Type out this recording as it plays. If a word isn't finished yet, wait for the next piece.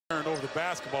Turned over the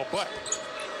basketball, but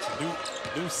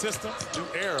new system, new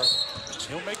era.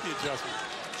 He'll make the adjustment.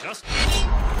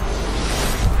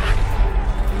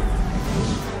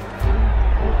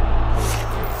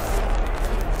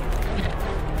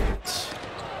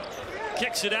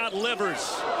 Kicks it out,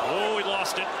 Livers. Oh, he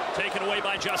lost it. Taken away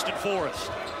by Justin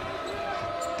Forrest.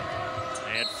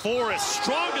 And Forrest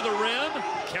strong to the rim.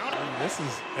 Count.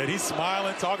 And he's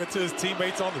smiling, talking to his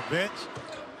teammates on the bench.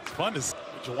 It's fun to see.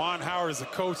 Juwan Howard is a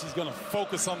coach. He's going to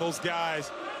focus on those guys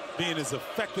being as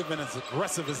effective and as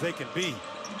aggressive as they can be.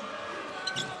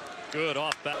 Good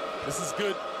off back. This is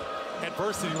good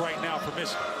adversity right now for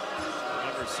Michigan.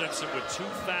 Remember Simpson with 2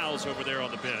 fouls over there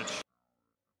on the bench.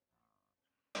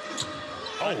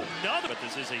 Oh, another, but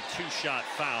this is a 2-shot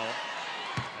foul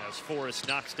as Forrest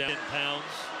knocks down 10 pounds.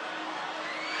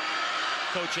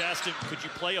 Coach asked him, could you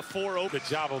play a 4-0? Good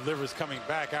job of Livers coming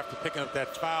back after picking up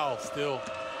that foul, still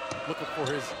looking for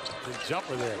his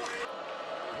jumper there.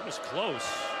 It was close,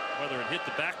 whether it hit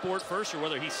the backboard first or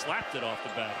whether he slapped it off the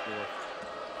backboard.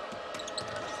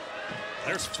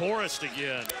 There's Forrest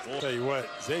again. I'll tell you what,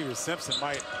 Xavier Simpson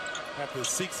might have to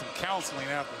seek some counseling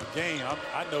after the game.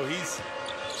 I know he's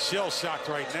shell-shocked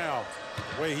right now,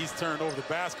 the way he's turned over the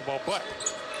basketball, but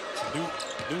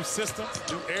new system,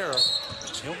 new era.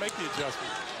 He'll make the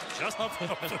adjustment.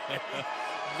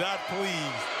 Not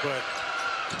pleased, but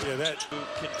yeah, that to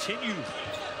continue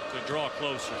to draw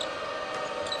closer.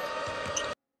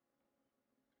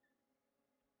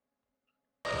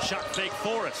 Shot fake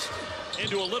Forrest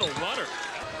into a little runner.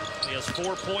 He has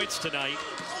 4 points tonight.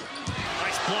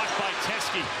 Nice block by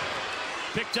Teske.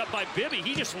 Picked up by Bibby.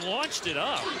 He just launched it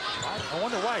up. I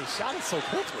wonder why he shot it so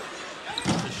quickly.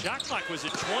 The shot clock was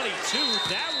at 22.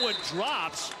 That one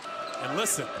drops. And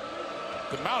listen,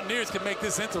 the Mountaineers can make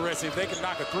this interesting if they can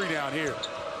knock a 3 down here.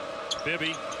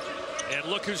 Bibby, and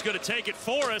look who's going to take it,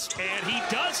 Forrest, and he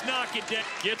does knock it down.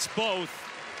 Gets both.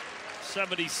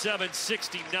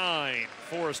 77-69.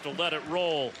 Forrest will let it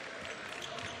roll.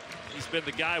 He's been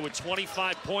the guy with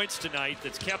 25 points tonight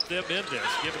that's kept them in this.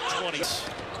 Give it 20.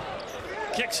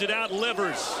 Kicks it out,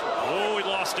 Livers. Oh, he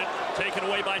lost it. Taken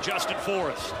away by Justin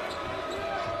Forrest.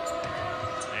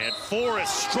 And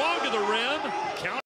Forrest strong to the rim. Count.